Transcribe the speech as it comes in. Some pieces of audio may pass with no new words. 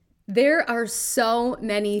There are so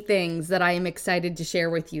many things that I am excited to share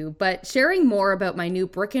with you, but sharing more about my new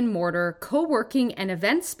brick and mortar co-working and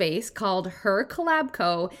event space called Her Collab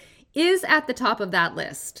Co. is at the top of that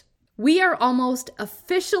list. We are almost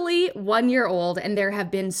officially 1 year old, and there have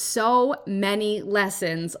been so many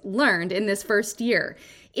lessons learned in this first year.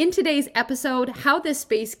 In today's episode, how this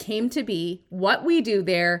space came to be, what we do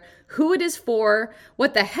there, who it is for,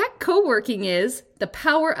 what the heck co-working is, the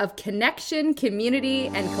power of connection, community,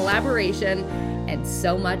 and collaboration, and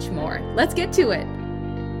so much more. Let's get to it.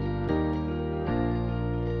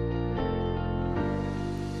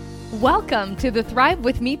 Welcome to the Thrive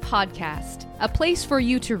With Me podcast, a place for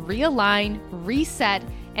you to realign, reset,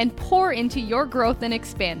 and pour into your growth and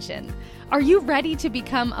expansion. Are you ready to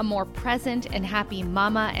become a more present and happy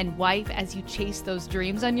mama and wife as you chase those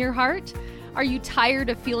dreams on your heart? Are you tired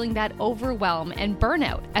of feeling that overwhelm and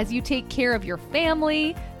burnout as you take care of your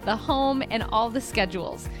family, the home, and all the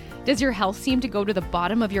schedules? Does your health seem to go to the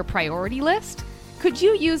bottom of your priority list? Could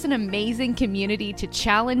you use an amazing community to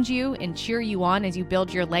challenge you and cheer you on as you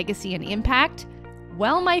build your legacy and impact?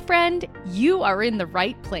 Well, my friend, you are in the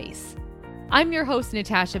right place. I'm your host,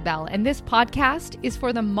 Natasha Bell, and this podcast is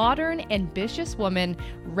for the modern, ambitious woman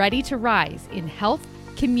ready to rise in health,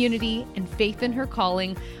 community, and faith in her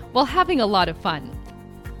calling while having a lot of fun.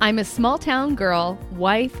 I'm a small-town girl,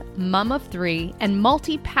 wife, mom of three, and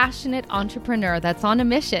multi-passionate entrepreneur that's on a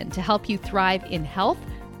mission to help you thrive in health,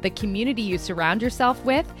 the community you surround yourself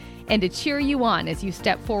with, and to cheer you on as you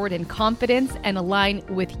step forward in confidence and align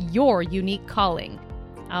with your unique calling.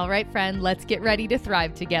 All right, friend, let's get ready to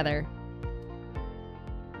thrive together.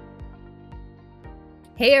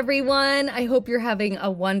 Hey everyone, I hope you're having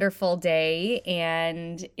a wonderful day,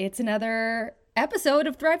 and it's another episode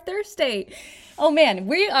of Thrive Thursday. Oh man,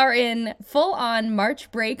 we are in full-on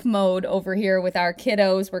March break mode over here with our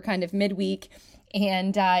kiddos. We're kind of midweek,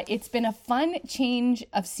 and it's been a fun change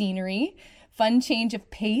of scenery, fun change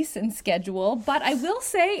of pace and schedule. But I will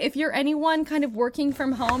say, if you're anyone kind of working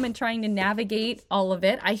from home and trying to navigate all of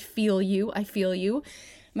it, I feel you.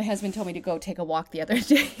 My husband told me to go take a walk the other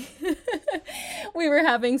day. We were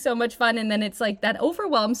having so much fun, and then it's like that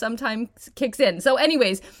overwhelm sometimes kicks in. So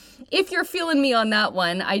anyways, if you're feeling me on that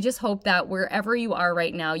one, I just hope that wherever you are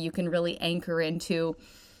right now, you can really anchor into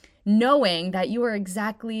knowing that you are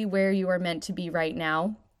exactly where you are meant to be right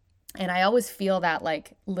now. And I always feel that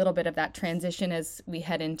like little bit of that transition as we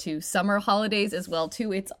head into summer holidays as well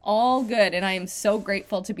too. It's all good. And I am so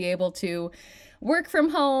grateful to be able to work from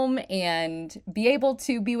home and be able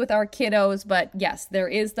to be with our kiddos. But yes,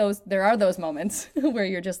 there are those moments where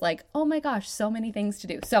you're just like, oh my gosh, so many things to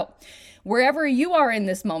do. So wherever you are in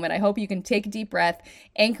this moment, I hope you can take a deep breath,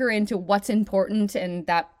 anchor into what's important, and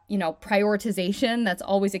that, prioritization, that's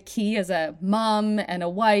always a key as a mom and a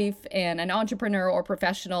wife and an entrepreneur or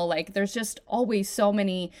professional. Like there's just always so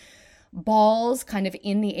many balls kind of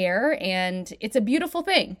in the air, and it's a beautiful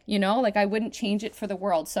thing, like I wouldn't change it for the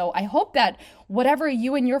world. So I hope that whatever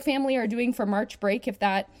you and your family are doing for March break, if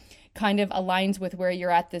that kind of aligns with where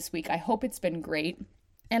you're at this week, I hope it's been great.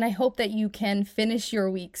 And I hope that you can finish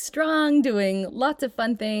your week strong, doing lots of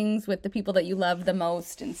fun things with the people that you love the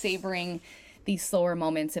most and savoring these slower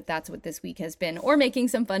moments, if that's what this week has been, or making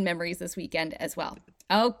some fun memories this weekend as well.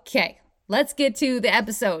 Okay. Let's get to the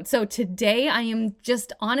episode. So today I am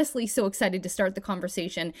just honestly so excited to start the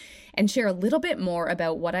conversation and share a little bit more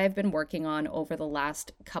about what I've been working on over the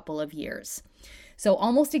last couple of years. So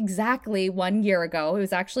almost exactly 1 year ago, it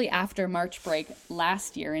was actually after March break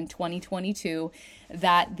last year in 2022,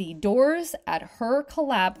 that the doors at Her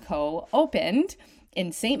Collab Co. opened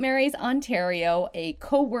in St. Mary's, Ontario, a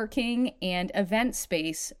co-working and event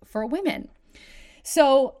space for women.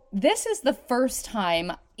 So this is the first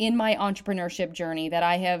time in my entrepreneurship journey that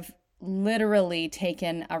I have literally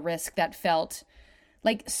taken a risk that felt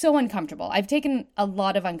like so uncomfortable. I've taken a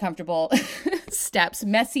lot of uncomfortable steps,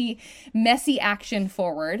 messy action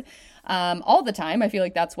forward all the time. I feel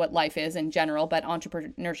like that's what life is in general, but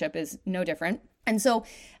entrepreneurship is no different. And so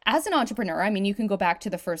as an entrepreneur, you can go back to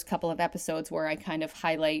the first couple of episodes where I kind of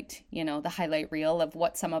highlight, the highlight reel of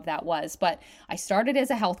what some of that was. But I started as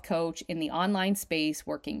a health coach in the online space,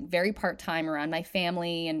 working very part-time around my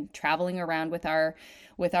family and traveling around with our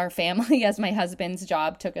family as my husband's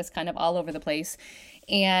job took us kind of all over the place.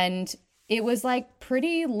 And it was like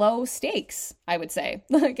pretty low stakes, I would say.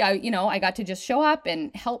 Like, I got to just show up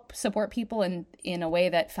and help support people in a way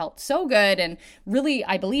that felt so good, and really,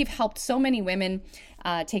 I believe, helped so many women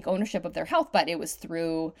take ownership of their health. But it was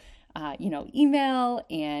through, email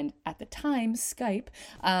and at the time Skype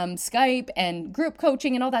and group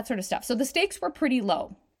coaching and all that sort of stuff. So the stakes were pretty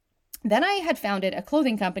low. Then I had founded a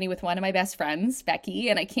clothing company with one of my best friends, Becky,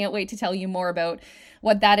 and I can't wait to tell you more about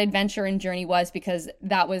what that adventure and journey was, because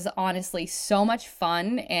that was honestly so much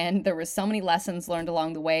fun and there was so many lessons learned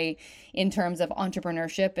along the way in terms of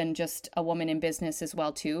entrepreneurship and just a woman in business as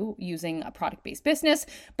well too, using a product-based business.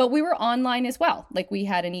 But we were online as well. Like we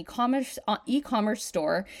had an e-commerce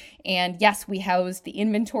store, and yes, we housed the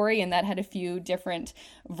inventory, and that had a few different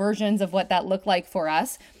versions of what that looked like for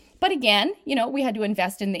us. But again, we had to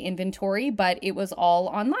invest in the inventory, but it was all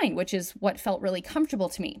online, which is what felt really comfortable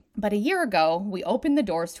to me. But a year ago, we opened the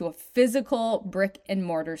doors to a physical brick and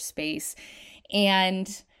mortar space. And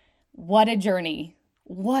what a journey.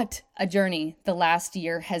 What a journey the last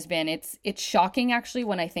year has been. It's shocking, actually,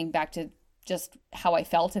 when I think back to just how I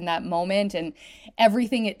felt in that moment and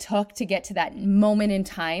everything it took to get to that moment in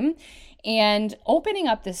time. And opening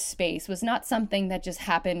up this space was not something that just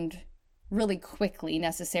happened really quickly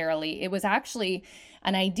necessarily. It was actually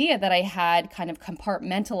an idea that I had kind of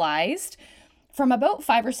compartmentalized from about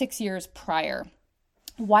 5 or 6 years prior.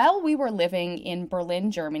 While we were living in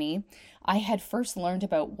Berlin, Germany, I had first learned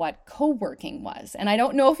about what coworking was. And I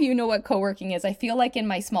don't know if you know what coworking is. I feel like in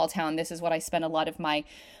my small town, this is what I spend a lot of my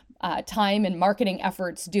time and marketing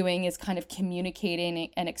efforts doing, is kind of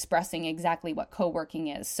communicating and expressing exactly what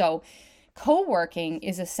coworking is. So coworking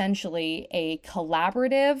is essentially a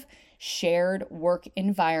collaborative, shared work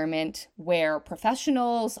environment where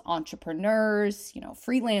professionals, entrepreneurs,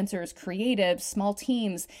 freelancers, creatives, small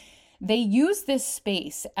teams, they use this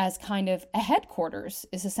space as kind of a headquarters,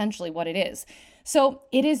 is essentially what it is. So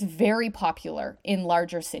it is very popular in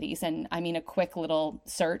larger cities. And I mean, a quick little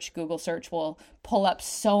search, Google search, will pull up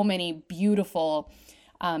so many beautiful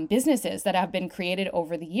businesses that have been created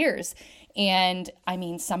over the years. And I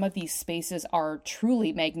mean, some of these spaces are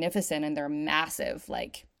truly magnificent and they're massive,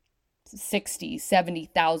 like 60,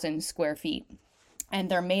 70,000 square feet. And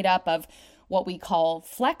they're made up of what we call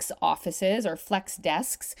flex offices or flex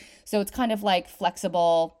desks. So it's kind of like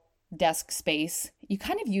flexible desk space. You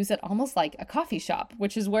kind of use it almost like a coffee shop,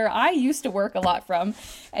 which is where I used to work a lot from.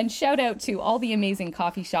 And shout out to all the amazing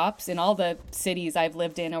coffee shops in all the cities I've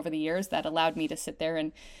lived in over the years that allowed me to sit there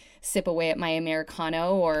and sip away at my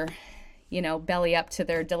Americano or, belly up to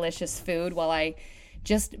their delicious food while I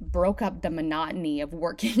just broke up the monotony of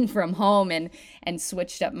working from home and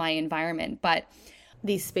switched up my environment. But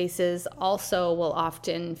these spaces also will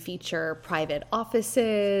often feature private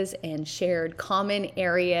offices and shared common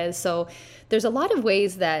areas. So there's a lot of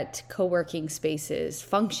ways that co-working spaces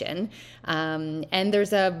function. And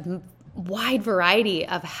there's a wide variety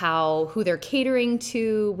of who they're catering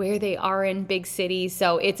to, where they are in big cities.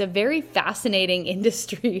 So it's a very fascinating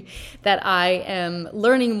industry that I am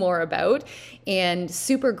learning more about and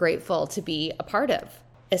super grateful to be a part of,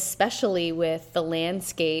 especially with the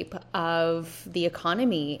landscape of the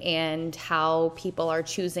economy and how people are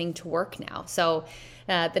choosing to work now. So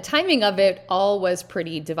the timing of it all was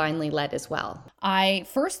pretty divinely led as well. I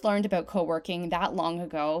first learned about co-working that long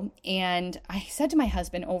ago, and I said to my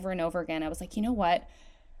husband over and over again, I was like, you know what?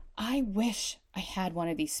 I wish I had one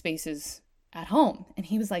of these spaces at home. And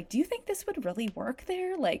he was like, do you think this would really work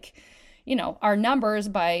there? Like, our numbers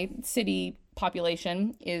by city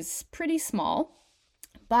population is pretty small.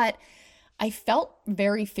 But I felt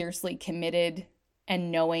very fiercely committed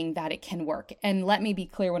and knowing that it can work. And let me be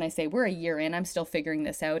clear when I say we're a year in, I'm still figuring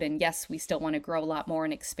this out. And yes, we still want to grow a lot more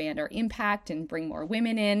and expand our impact and bring more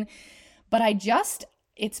women in. But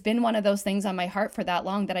it's been one of those things on my heart for that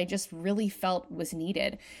long that I just really felt was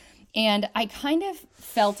needed. And I kind of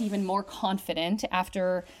felt even more confident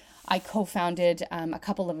after I co-founded a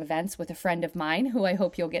couple of events with a friend of mine who I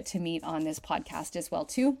hope you'll get to meet on this podcast as well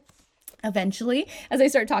too, eventually, as I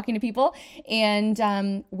start talking to people.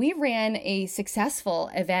 And we ran a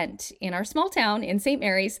successful event in our small town in St.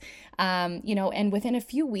 Mary's, and within a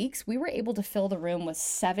few weeks, we were able to fill the room with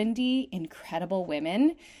 70 incredible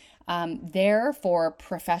women there for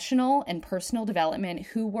professional and personal development,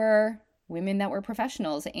 who were women that were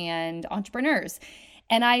professionals and entrepreneurs.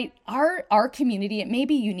 And our community, it may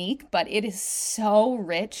be unique, but it is so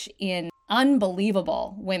rich in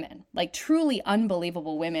unbelievable women, like truly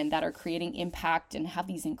unbelievable women that are creating impact and have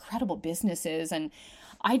these incredible businesses. And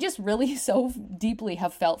I just really so deeply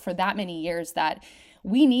have felt for that many years that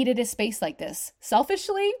we needed a space like this.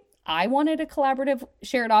 Selfishly, I wanted a collaborative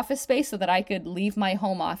shared office space so that I could leave my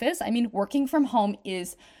home office. I mean, working from home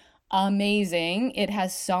is amazing. It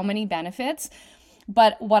has so many benefits.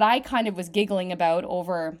 But what I kind of was giggling about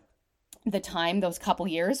over the time, those couple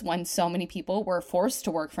years when so many people were forced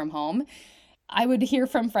to work from home, I would hear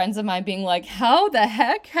from friends of mine being like, how the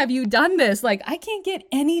heck have you done this? Like, I can't get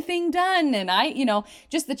anything done. And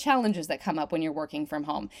just the challenges that come up when you're working from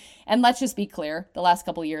home. And let's just be clear, the last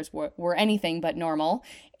couple of years were anything but normal.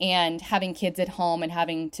 And having kids at home and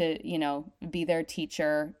having to, be their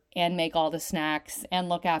teacher and make all the snacks and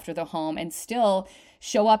look after the home and still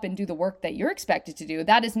show up and do the work that you're expected to do,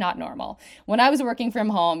 that is not normal. When I was working from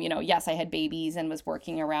home, yes, I had babies and was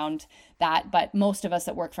working around that, but most of us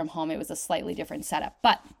that work from home, it was a slightly different setup.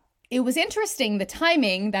 But it was interesting, the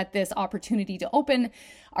timing that this opportunity to open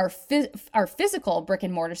our physical brick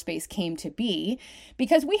and mortar space came to be,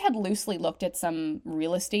 because we had loosely looked at some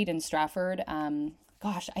real estate in Stratford.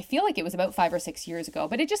 I feel like it was about 5 or 6 years ago,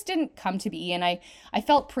 but it just didn't come to be. And I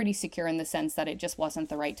felt pretty secure in the sense that it just wasn't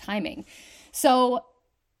the right timing. So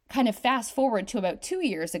kind of fast forward to about 2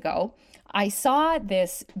 years ago, I saw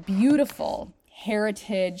this beautiful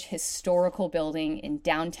heritage historical building in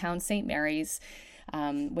downtown St. Mary's,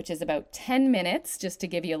 which is about 10 minutes, just to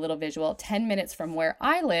give you a little visual, 10 minutes from where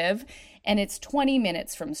I live, and it's 20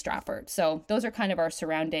 minutes from Stratford. So those are kind of our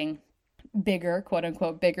surrounding bigger, quote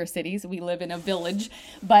unquote, bigger cities. We live in a village,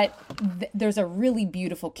 but there's a really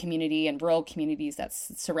beautiful community and rural communities that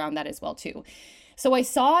surround that as well too. So I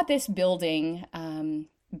saw this building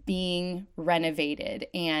being renovated,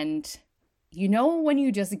 and when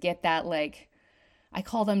you just get that, like, I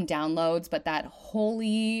call them downloads, but that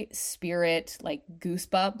Holy Spirit, like,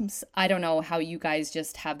 goosebumps. I don't know how you guys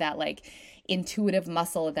just have that, like, intuitive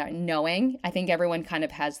muscle of that knowing. I think everyone kind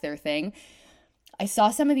of has their thing. I saw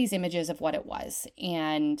some of these images of what it was,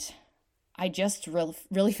 and I just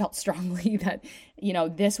really felt strongly that,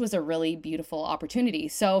 this was a really beautiful opportunity.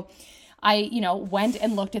 So I, went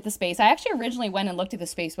and looked at the space. I actually originally went and looked at the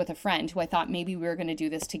space with a friend who I thought maybe we were going to do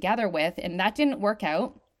this together with, and that didn't work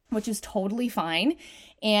out, which is totally fine.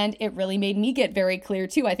 And it really made me get very clear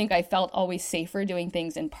too. I think I felt always safer doing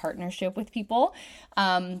things in partnership with people.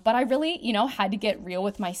 But I really, had to get real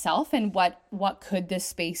with myself and what could this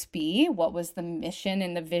space be? What was the mission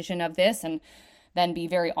and the vision of this? And then be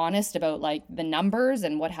very honest about, like, the numbers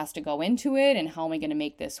and what has to go into it and how am I going to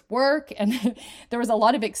make this work? And there was a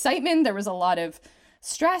lot of excitement. There was a lot of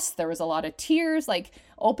stress. There was a lot of tears. Like,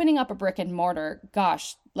 opening up a brick and mortar,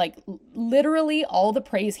 gosh, like, literally all the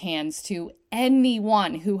praise hands to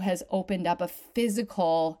anyone who has opened up a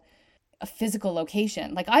physical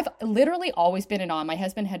location. Like, I've literally always been in awe. My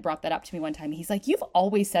husband had brought that up to me one time. He's like, you've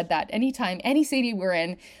always said that anytime, any city we're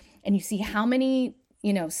in, and you see how many,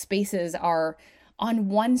 spaces are on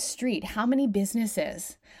one street, how many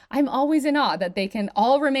businesses. I'm always in awe that they can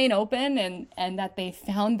all remain open and that they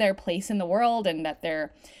found their place in the world and that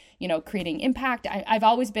they're, creating impact. I've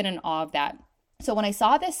always been in awe of that. So when I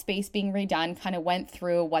saw this space being redone, kind of went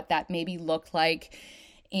through what that maybe looked like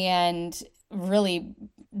and really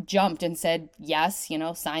jumped and said yes,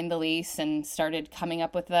 signed the lease and started coming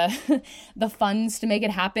up with the the funds to make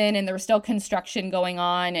it happen. And there was still construction going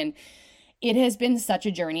on, and it has been such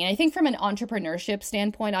a journey. And I think from an entrepreneurship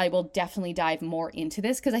standpoint, I will definitely dive more into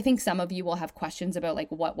this because I think some of you will have questions about, like,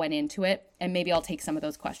 what went into it. And maybe I'll take some of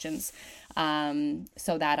those questions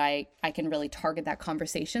so that I can really target that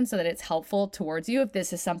conversation so that it's helpful towards you if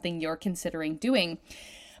this is something you're considering doing.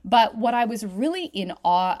 But what I was really in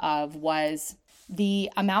awe of was the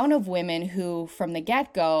amount of women who from the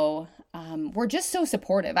get-go were just so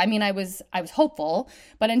supportive. I mean, I was hopeful,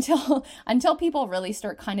 but until people really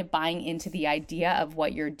start kind of buying into the idea of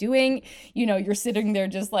what you're doing, you're sitting there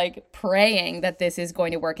just like praying that this is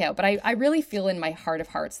going to work out. But I really feel in my heart of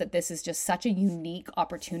hearts that this is just such a unique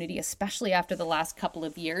opportunity, especially after the last couple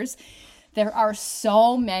of years. There are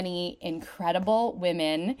so many incredible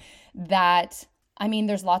women that, I mean,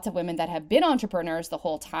 there's lots of women that have been entrepreneurs the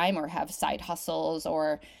whole time or have side hustles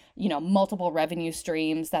or, multiple revenue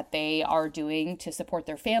streams that they are doing to support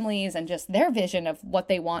their families and just their vision of what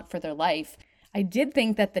they want for their life. I did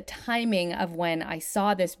think that the timing of when I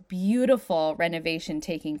saw this beautiful renovation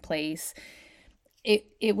taking place,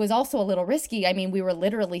 it was also a little risky. I mean, we were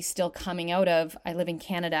literally still coming out of, I live in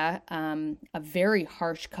Canada, a very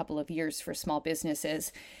harsh couple of years for small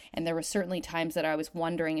businesses. And there were certainly times that I was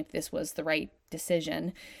wondering if this was the right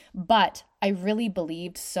decision. But I really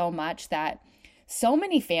believed so much that so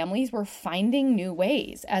many families were finding new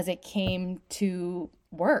ways as it came to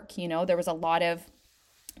work. There was a lot of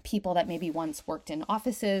people that maybe once worked in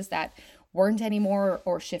offices that weren't anymore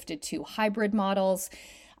or shifted to hybrid models.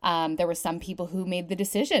 There were some people who made the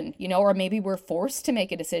decision, or maybe were forced to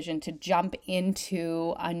make a decision to jump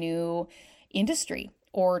into a new industry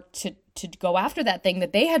or to go after that thing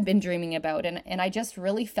that they had been dreaming about. And I just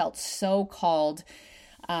really felt so called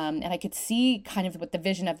And I could see kind of what the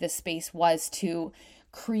vision of this space was, to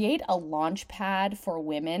create a launch pad for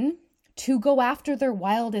women to go after their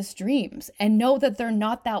wildest dreams and know that they're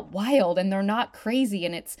not that wild and they're not crazy,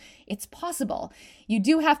 and it's possible. You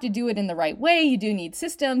do have to do it in the right way. You do need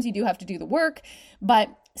systems. You do have to do the work. But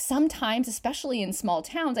sometimes, especially in small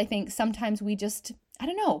towns, I think sometimes we just, I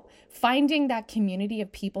don't know, finding that community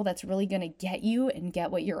of people that's really going to get you and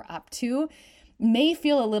get what you're up to may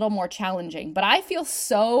feel a little more challenging. But I feel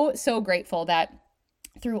so grateful that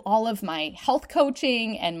through all of my health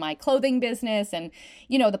coaching and my clothing business and,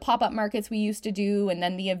 the pop-up markets we used to do, and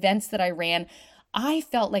then the events that I ran, I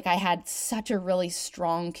felt like I had such a really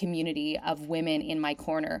strong community of women in my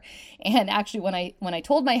corner. And actually, when I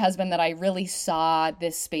told my husband that I really saw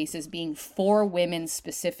this space as being for women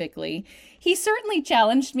specifically, he certainly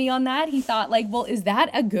challenged me on that. He thought like, well, is that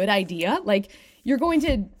a good idea? Like, you're going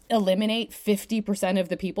to eliminate 50% of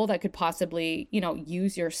the people that could possibly,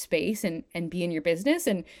 use your space and be in your business.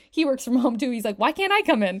 And he works from home too. He's like, why can't I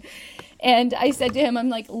come in? And I said to him, I'm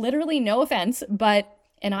like, literally, no offense,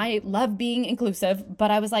 and I love being inclusive,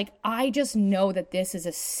 but I was like, I just know that this is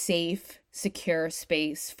a safe, secure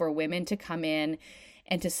space for women to come in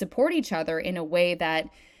and to support each other in a way that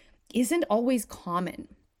isn't always common.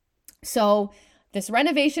 So this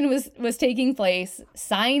renovation was taking place,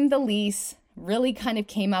 signed the lease, really kind of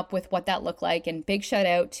came up with what that looked like. And big shout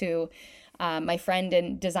out to my friend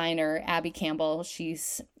and designer, Abby Campbell.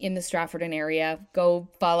 She's in the Stratfordton area. Go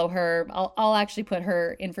follow her. I'll actually put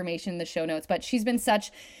her information in the show notes, but she's been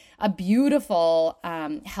such a beautiful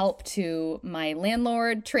help to my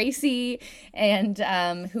landlord, Tracy, and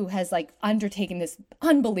who has like undertaken this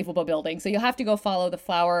unbelievable building. So you'll have to go follow the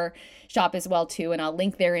flower shop as well too. And I'll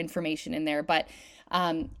link their information in there. But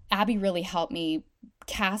Abby really helped me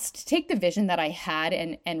take the vision that I had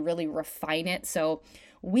and really refine it. So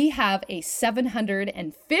we have a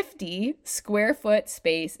 750 square foot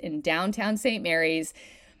space in downtown St. Mary's.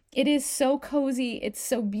 It is so cozy. It's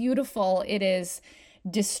so beautiful. It is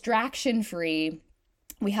distraction free.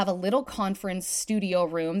 We have a little conference studio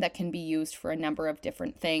room that can be used for a number of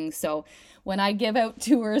different things. So when I give out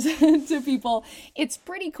tours to people, it's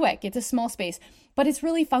pretty quick. It's a small space, but it's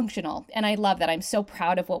really functional. And I love that. I'm so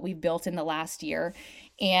proud of what we've built in the last year.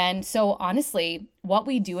 And so honestly, what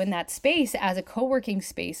we do in that space as a co-working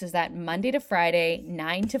space is that Monday to Friday,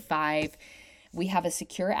 9 to 5, we have a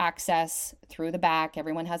secure access through the back.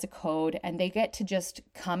 Everyone has a code and they get to just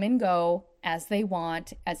come and go as they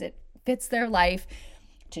want, as it fits their life,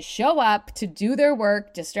 to show up, to do their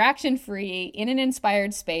work, distraction-free, in an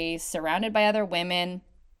inspired space, surrounded by other women,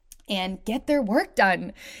 and get their work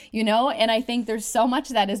done, And I think there's so much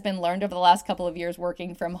that has been learned over the last couple of years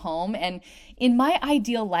working from home. And in my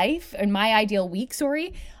ideal life, in my ideal week,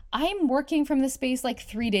 I'm working from the space like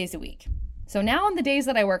 3 days a week. So now on the days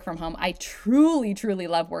that I work from home, I truly, truly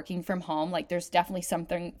love working from home. Like there's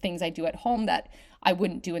definitely things I do at home that I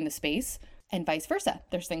wouldn't do in the space, and vice versa.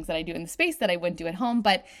 There's things that I do in the space that I wouldn't do at home,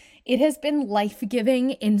 but it has been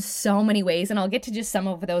life-giving in so many ways. And I'll get to just some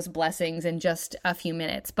of those blessings in just a few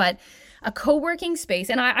minutes. But a co-working space,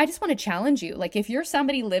 and I just want to challenge you. Like if you're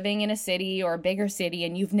somebody living in a city or a bigger city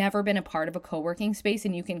and you've never been a part of a co-working space,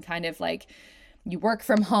 and you can kind of like, you work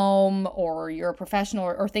from home or you're a professional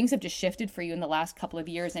or things have just shifted for you in the last couple of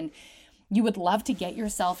years and you would love to get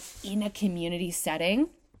yourself in a community setting,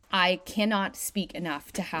 I cannot speak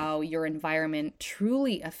enough to how your environment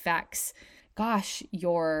truly affects,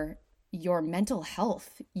 your mental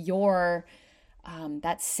health, your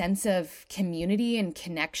that sense of community and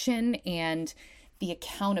connection, and the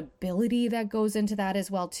accountability that goes into that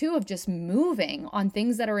as well too, of just moving on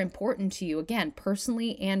things that are important to you, again,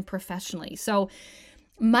 personally and professionally. So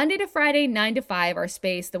Monday to Friday, 9 to 5, our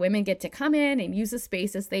space, the women get to come in and use the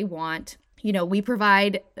space as they want. We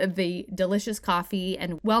provide the delicious coffee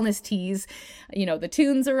and wellness teas. The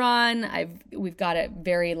tunes are on. We've got a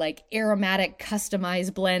very like aromatic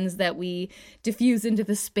customized blends that we diffuse into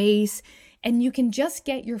the space. And you can just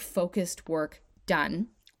get your focused work done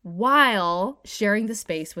while sharing the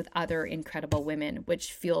space with other incredible women,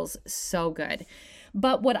 which feels so good.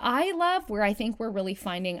 But what I love, where I think we're really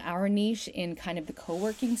finding our niche in kind of the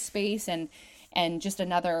co-working space and just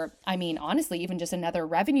another, honestly, even just another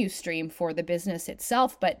revenue stream for the business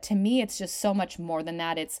itself. But to me, it's just so much more than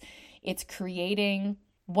that. It's creating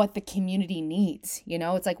what the community needs.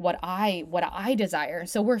 It's like what I desire.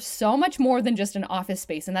 So we're so much more than just an office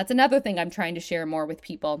space. And that's another thing I'm trying to share more with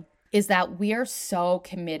people, is that we are so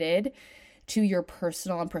committed to your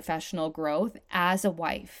personal and professional growth as a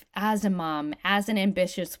wife, as a mom, as an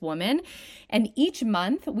ambitious woman. And each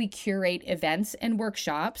month we curate events and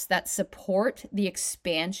workshops that support the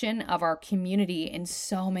expansion of our community in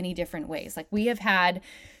so many different ways. Like, we have had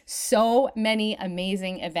so many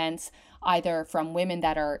amazing events, either from women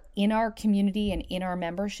that are in our community and in our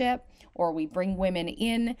membership, or we bring women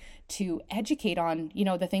in to educate on,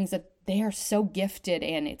 the things that they are so gifted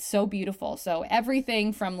in. It's so beautiful. So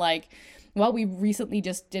everything from we recently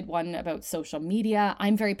just did one about social media.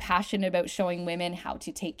 I'm very passionate about showing women how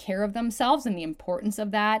to take care of themselves and the importance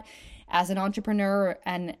of that as an entrepreneur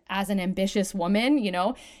and as an ambitious woman.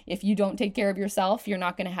 If you don't take care of yourself, you're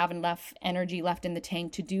not going to have enough energy left in the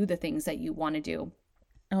tank to do the things that you want to do.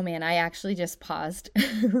 Oh man, I actually just paused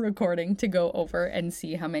recording to go over and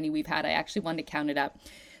see how many we've had. I actually wanted to count it up.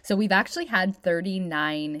 So we've actually had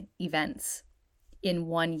 39 events in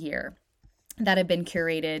 1 year that have been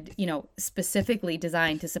curated, specifically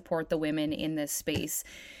designed to support the women in this space.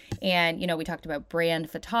 And, we talked about brand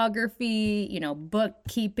photography,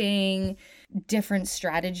 bookkeeping, different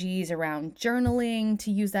strategies around journaling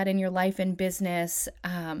to use that in your life and business.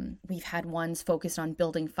 We've had ones focused on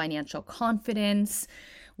building financial confidence.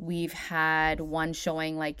 We've had one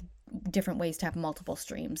showing different ways to have multiple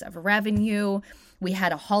streams of revenue. We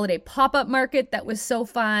had a holiday pop-up market that was so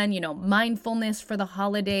fun, mindfulness for the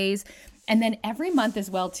holidays. And then every month as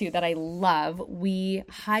well, too, that I love, we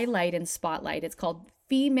highlight and spotlight. It's called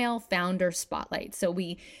Female Founder Spotlight. So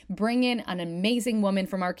we bring in an amazing woman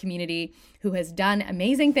from our community who has done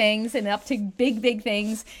amazing things and up to big, big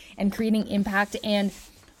things and creating impact. And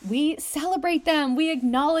we celebrate them. We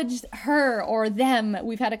acknowledge her or them.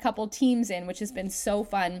 We've had a couple teams in, which has been so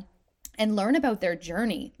fun, and learn about their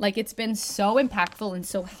journey. It's been so impactful and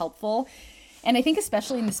so helpful. And I think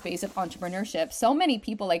especially in the space of entrepreneurship, so many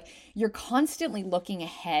people, you're constantly looking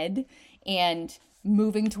ahead and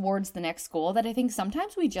moving towards the next goal that I think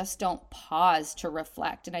sometimes we just don't pause to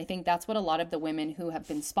reflect. And I think that's what a lot of the women who have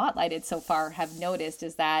been spotlighted so far have noticed,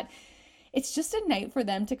 is that it's just a night for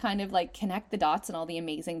them to kind of connect the dots and all the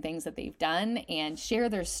amazing things that they've done and share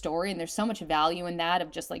their story. And there's so much value in that,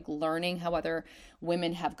 of just learning how other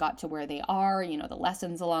women have got to where they are, the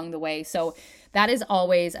lessons along the way. So that is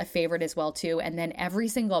always a favorite as well too. And then every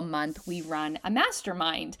single month we run a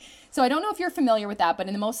mastermind. So I don't know if you're familiar with that, but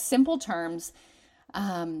in the most simple terms,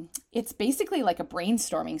 it's basically like a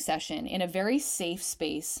brainstorming session in a very safe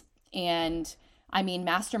space. And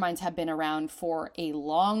masterminds have been around for a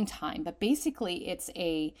long time, but basically it's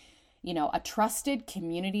a trusted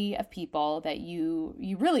community of people that you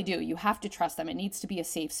really do. You have to trust them. It needs to be a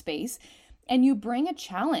safe space. And you bring a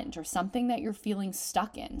challenge or something that you're feeling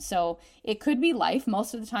stuck in. So it could be life.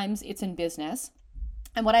 Most of the times it's in business.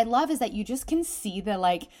 And what I love is that you just can see the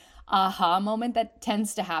aha moment that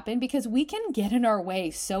tends to happen, because we can get in our way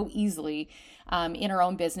so easily in our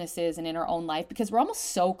own businesses and in our own life, because we're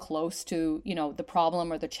almost so close to, the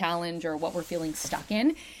problem or the challenge or what we're feeling stuck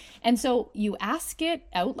in. And so you ask it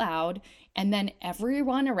out loud, and then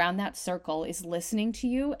everyone around that circle is listening to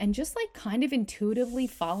you and just kind of intuitively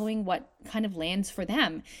following what kind of lands for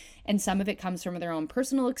them. And some of it comes from their own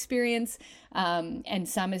personal experience. And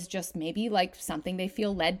some is just maybe something they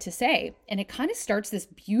feel led to say. And it kind of starts this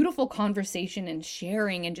beautiful conversation and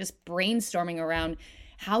sharing and just brainstorming around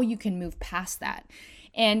how you can move past that.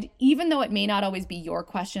 And even though it may not always be your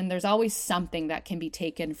question, there's always something that can be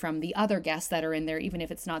taken from the other guests that are in there, even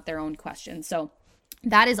if it's not their own question. So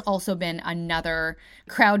that has also been another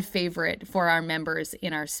crowd favorite for our members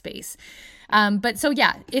in our space. But so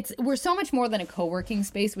yeah, we're so much more than a co-working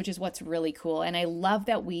space, which is what's really cool. And I love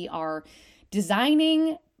that we are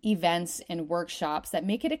designing events and workshops that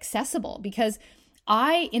make it accessible, because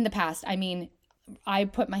in the past, I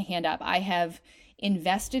put my hand up. I have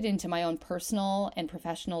invested into my own personal and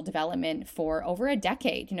professional development for over a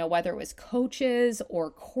decade, whether it was coaches or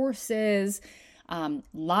courses,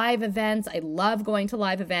 live events. I love going to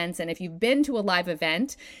live events. And if you've been to a live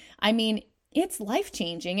event, it's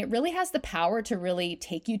life-changing. It really has the power to really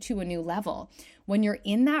take you to a new level. When you're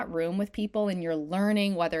in that room with people and you're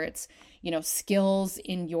learning, whether it's, skills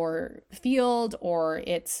in your field or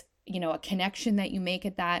it's, a connection that you make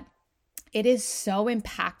at that, it is so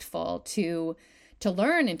impactful to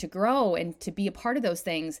learn and to grow and to be a part of those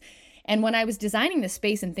things. And when I was designing this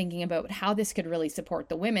space and thinking about how this could really support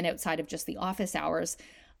the women outside of just the office hours,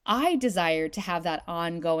 I desired to have that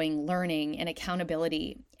ongoing learning and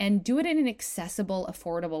accountability and do it in an accessible,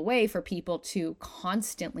 affordable way for people to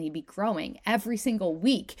constantly be growing every single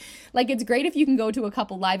week. It's great if you can go to a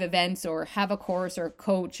couple live events or have a course or a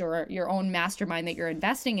coach or your own mastermind that you're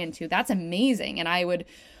investing into. That's amazing. And I would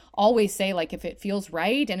always say, like, if it feels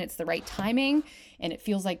right and it's the right timing and it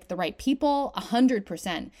feels like the right people,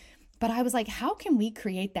 100%. But I was like, how can we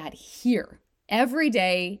create that here? Every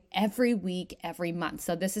day, every week, every month.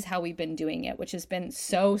 So this is how we've been doing it, which has been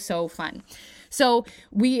so, so fun. So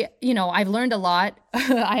I've learned a lot.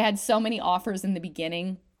 I had so many offers in the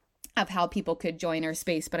beginning of how people could join our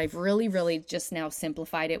space, but I've really, really just now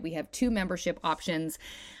simplified it. We have 2 membership options,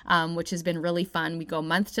 which has been really fun. We go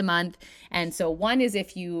month to month. And so one is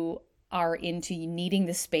if you are into needing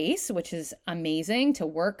the space, which is amazing, to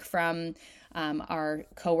work from our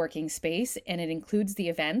co-working space, and it includes the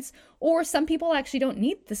events. Or some people actually don't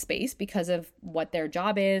need the space because of what their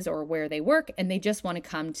job is or where they work, and they just want to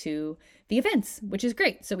come to the events, which is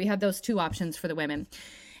great. So we have those 2 options for the women.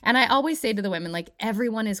 And I always say to the women, like,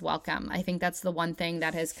 everyone is welcome. I think that's the one thing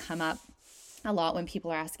that has come up a lot when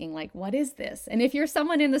people are asking, like, what is this? And if you're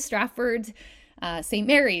someone in the Stratford, St.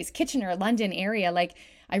 Mary's, Kitchener, London area, like,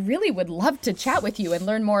 I really would love to chat with you and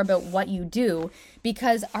learn more about what you do,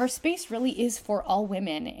 because our space really is for all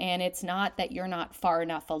women. And it's not that you're not far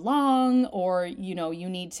enough along, or, you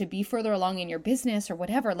need to be further along in your business or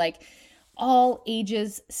whatever. Like, all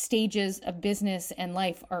ages, stages of business and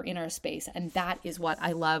life are in our space. And that is what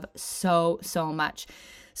I love so, so much.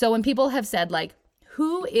 So when people have said, like,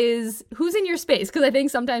 who's in your space? Because I think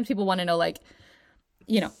sometimes people want to know, like,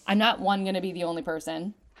 I'm not, 1, going to be the only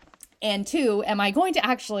person. And 2, am I going to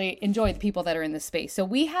actually enjoy the people that are in this space? So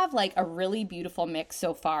we have, like, a really beautiful mix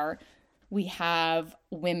so far. We have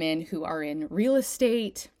women who are in real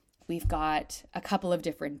estate. We've got a couple of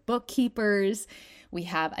different bookkeepers. We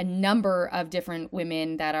have a number of different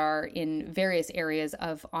women that are in various areas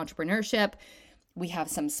of entrepreneurship. We have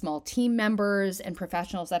some small team members and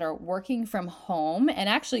professionals that are working from home. And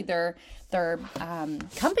actually their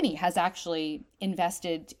company has actually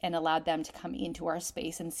invested and allowed them to come into our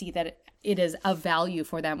space and see that it is of value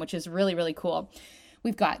for them, which is really, really cool.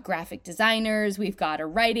 We've got graphic designers, we've got a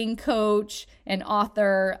writing coach, an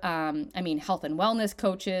author, health and wellness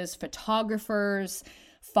coaches, photographers,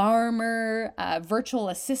 farmer, virtual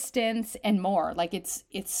assistants, and more. Like, it's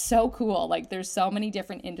so cool. Like, there's so many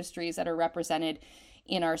different industries that are represented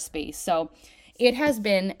in our space. So it has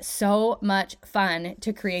been so much fun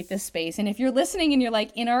to create this space. And if you're listening and you're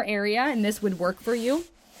like in our area and this would work for you,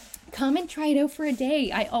 come and try it out for a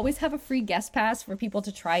day. I always have a free guest pass for people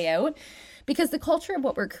to try out, because the culture of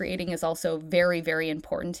what we're creating is also very, very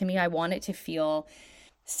important to me. I want it to feel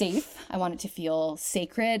safe. I want it to feel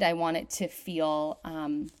sacred. I want it to feel,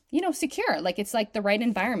 secure. Like, it's like the right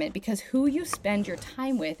environment, because who you spend your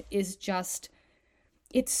time with is just,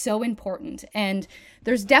 it's so important. And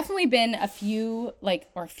there's definitely been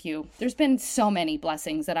there's been so many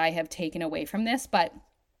blessings that I have taken away from this. But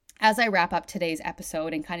as I wrap up today's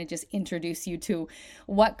episode and kind of just introduce you to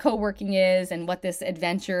what co-working is and what this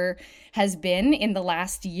adventure has been in the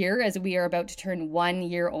last year, as we are about to turn 1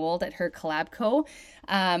 year old at Her Collab Co.,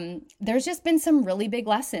 there's just been some really big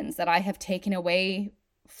lessons that I have taken away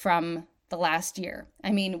from the last year.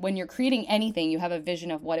 I mean, when you're creating anything, you have a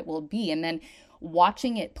vision of what it will be, and then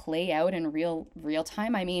watching it play out in real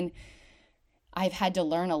time. I mean, I've had to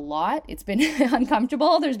learn a lot. It's been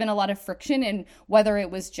uncomfortable. There's been a lot of friction, and whether it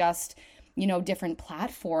was just, different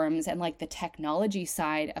platforms and like the technology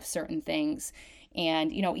side of certain things.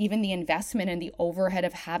 And, even the investment and the overhead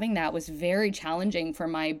of having that was very challenging for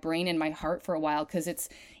my brain and my heart for a while, because it's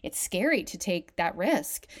scary to take that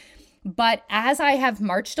risk. But as I have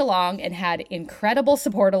marched along and had incredible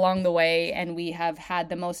support along the way, and we have had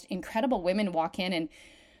the most incredible women walk in, and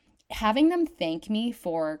having them thank me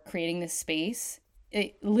for creating this space,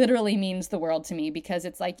 it literally means the world to me, because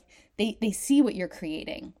it's like they see what you're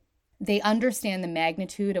creating. They understand the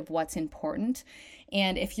magnitude of what's important.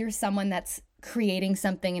 And if you're someone that's creating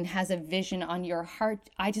something and has a vision on your heart,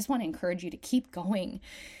 I just want to encourage you to keep going,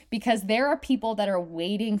 because there are people that are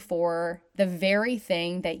waiting for the very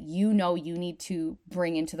thing that you need to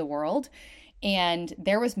bring into the world. And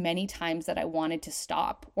there was many times that I wanted to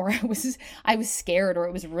stop, or I was scared, or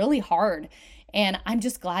it was really hard. And I'm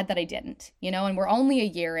just glad that I didn't, and we're only a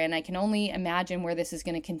year in. I can only imagine where this is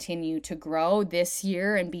going to continue to grow this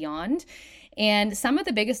year and beyond. And some of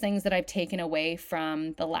the biggest things that I've taken away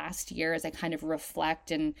from the last year, as I kind of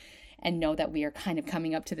reflect and know that we are kind of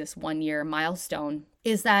coming up to this 1 year milestone,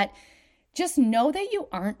 is that just know that you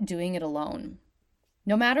aren't doing it alone.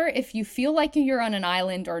 No matter if you feel like you're on an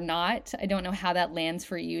island or not, I don't know how that lands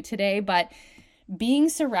for you today, but being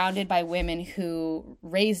surrounded by women who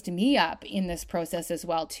raised me up in this process as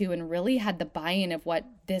well too, and really had the buy-in of what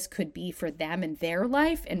this could be for them and their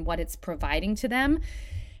life and what it's providing to them,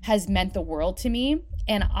 has meant the world to me.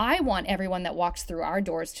 And I want everyone that walks through our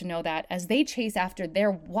doors to know that as they chase after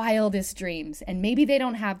their wildest dreams, and maybe they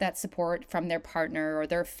don't have that support from their partner or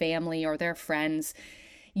their family or their friends,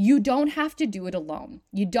 you don't have to do it alone.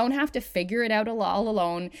 You don't have to figure it out all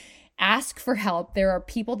alone. Ask for help. There are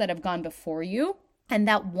people that have gone before you and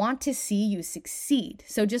that want to see you succeed.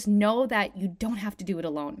 So just know that you don't have to do it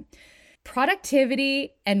alone.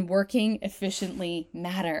 Productivity and working efficiently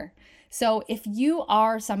matter. So if you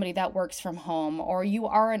are somebody that works from home, or you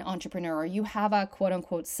are an entrepreneur, or you have a quote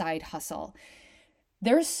unquote side hustle,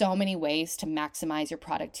 there's so many ways to maximize your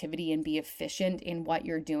productivity and be efficient in what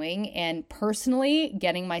you're doing. And personally,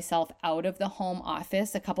 getting myself out of the home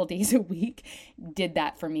office a couple days a week did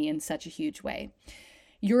that for me in such a huge way.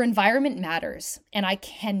 Your environment matters, and I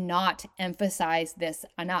cannot emphasize this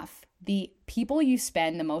enough. The people you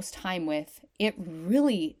spend the most time with, it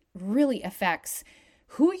really, really affects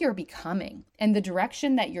who you're becoming and the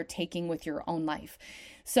direction that you're taking with your own life.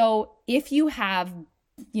 So if you have,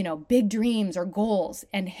 big dreams or goals,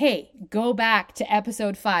 and hey, go back to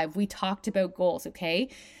episode 5, we talked about goals, okay?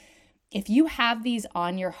 If you have these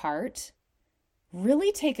on your heart,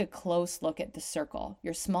 really take a close look at the circle,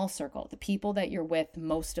 your small circle, the people that you're with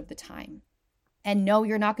most of the time. And no,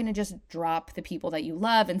 you're not going to just drop the people that you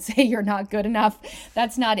love and say you're not good enough.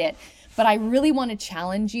 That's not it. But I really want to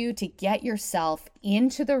challenge you to get yourself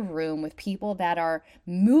into the room with people that are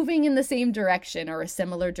moving in the same direction or a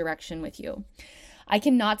similar direction with you. I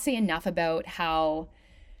cannot say enough about how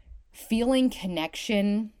feeling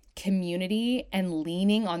connection, community, and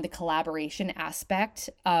leaning on the collaboration aspect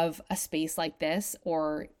of a space like this,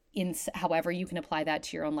 or in however you can apply that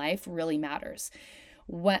to your own life, really matters.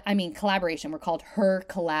 Collaboration, we're called Her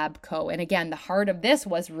Collab Co. And again, the heart of this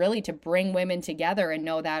was really to bring women together and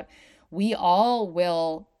know that we all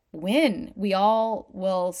will win. We all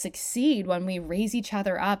will succeed when we raise each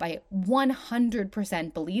other up. I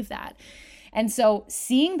 100% believe that. And so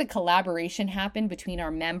seeing the collaboration happen between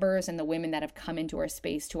our members and the women that have come into our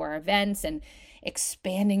space to our events, and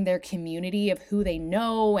expanding their community of who they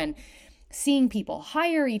know, and seeing people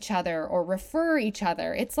hire each other or refer each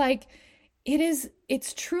other, it's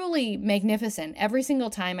truly magnificent. Every single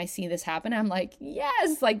time I see this happen, I'm like,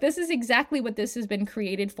 yes, this is exactly what this has been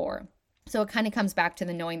created for. So it kind of comes back to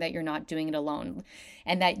the knowing that you're not doing it alone,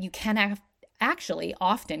 and that you can actually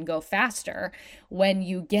often go faster when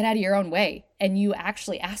you get out of your own way and you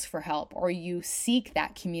actually ask for help, or you seek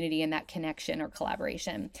that community and that connection or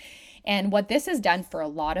collaboration. And what this has done for a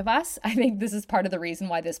lot of us, I think this is part of the reason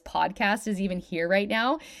why this podcast is even here right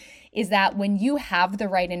now, is that when you have the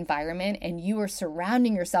right environment and you are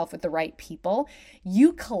surrounding yourself with the right people,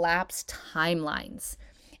 you collapse timelines.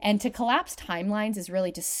 And to collapse timelines is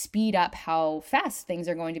really to speed up how fast things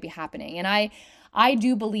are going to be happening. And I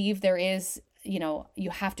do believe there is,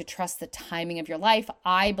 you have to trust the timing of your life.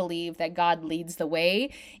 I believe that God leads the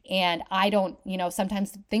way, and I don't,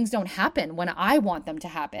 sometimes things don't happen when I want them to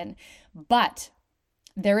happen, but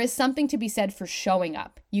there is something to be said for showing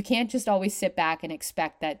up. You can't just always sit back and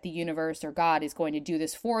expect that the universe or God is going to do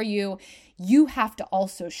this for you. You have to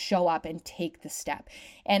also show up and take the step.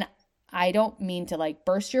 And I don't mean to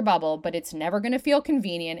burst your bubble, but it's never going to feel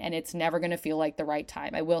convenient, and it's never going to feel like the right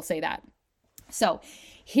time. I will say that. So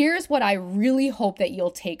here's what I really hope that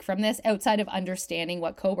you'll take from this, outside of understanding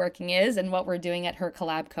what co-working is and what we're doing at Her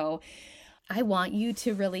Collab Co. I want you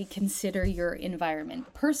to really consider your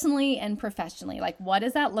environment, personally and professionally. What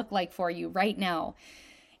does that look like for you right now?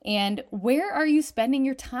 And where are you spending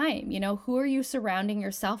your time? Who are you surrounding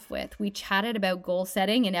yourself with? We chatted about goal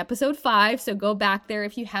setting in episode 5, so go back there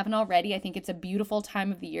if you haven't already. I think it's a beautiful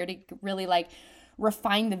time of the year to really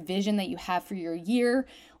refine the vision that you have for your year,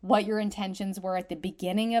 what your intentions were at the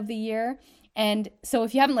beginning of the year. And so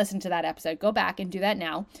if you haven't listened to that episode, go back and do that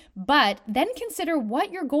now. But then consider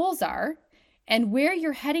what your goals are and where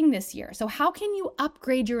you're heading this year. So how can you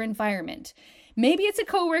upgrade your environment? Maybe it's a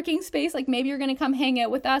co-working space, maybe you're going to come hang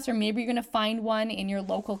out with us, or maybe you're going to find one in your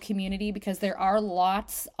local community, because there are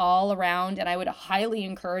lots all around, and I would highly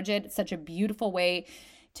encourage it. It's such a beautiful way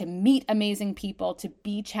to meet amazing people, to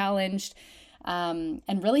be challenged,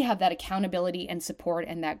 and really have that accountability and support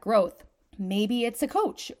and that growth. Maybe it's a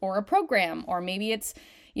coach or a program, or maybe it's,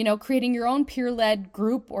 creating your own peer-led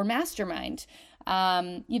group or mastermind.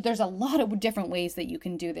 There's a lot of different ways that you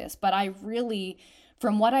can do this, but I really,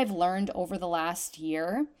 from what I've learned over the last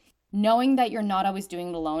year, knowing that you're not always doing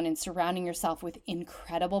it alone, and surrounding yourself with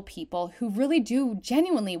incredible people who really do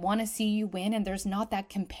genuinely want to see you win, and there's not that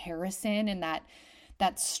comparison and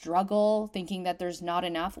that struggle thinking that there's not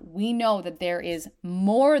enough. We know that there is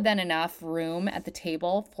more than enough room at the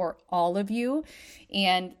table for all of you.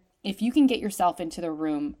 And if you can get yourself into the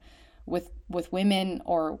room with women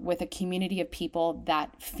or with a community of people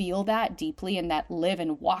that feel that deeply and that live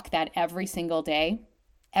and walk that every single day,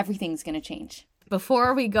 everything's going to change.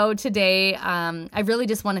 Before we go today, I really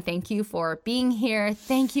just want to thank you for being here.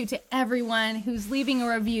 Thank you to everyone who's leaving a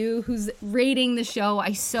review, who's rating the show.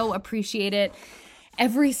 I so appreciate it.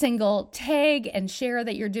 Every single tag and share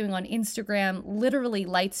that you're doing on Instagram literally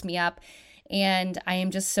lights me up. And I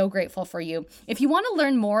am just so grateful for you. If you want to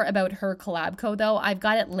learn more about her collab co, though, I've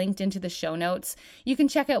got it linked into the show notes. You can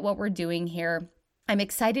check out what we're doing here. I'm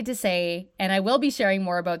excited to say, and I will be sharing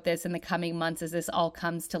more about this in the coming months as this all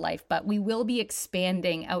comes to life, but we will be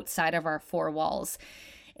expanding outside of our four walls.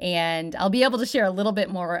 And I'll be able to share a little bit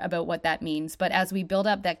more about what that means. But as we build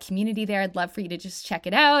up that community there, I'd love for you to just check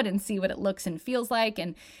it out and see what it looks and feels like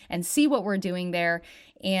and see what we're doing there.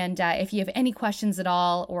 And if you have any questions at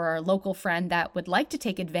all, or a local friend that would like to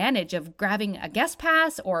take advantage of grabbing a guest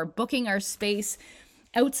pass or booking our space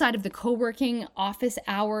outside of the co-working office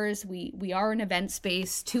hours, we are an event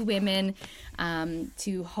space, 2 women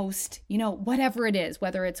to host, whatever it is,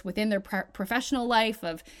 whether it's within their professional life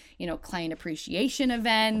of, client appreciation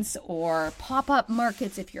events or pop-up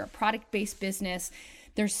markets. If you're a product-based business,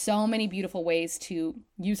 there's so many beautiful ways to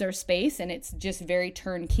use our space, and it's just very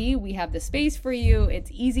turnkey. We have the space for you.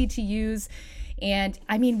 It's easy to use. And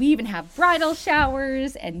we even have bridal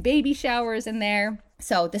showers and baby showers in there.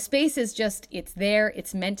 So the space is it's there.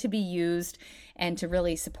 It's meant to be used and to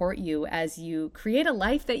really support you as you create a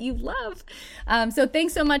life that you love. So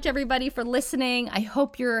thanks so much, everybody, for listening. I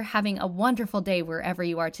hope you're having a wonderful day wherever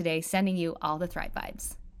you are today, sending you all the Thrive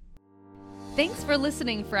vibes. Thanks for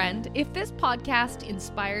listening, friend. If this podcast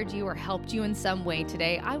inspired you or helped you in some way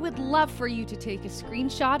today, I would love for you to take a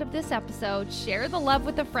screenshot of this episode, share the love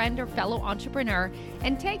with a friend or fellow entrepreneur,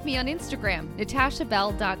 and tag me on Instagram,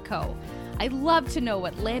 natashabell.co. I'd love to know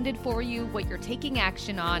what landed for you, what you're taking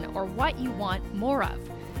action on, or what you want more of.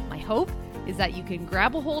 My hope is that you can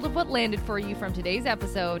grab a hold of what landed for you from today's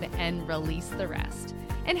episode and release the rest.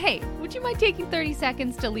 And hey, would you mind taking 30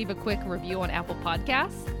 seconds to leave a quick review on Apple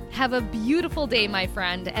Podcasts? Have a beautiful day, my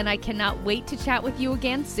friend, and I cannot wait to chat with you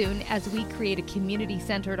again soon as we create a community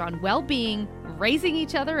centered on well-being, raising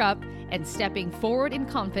each other up, and stepping forward in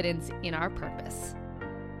confidence in our purpose.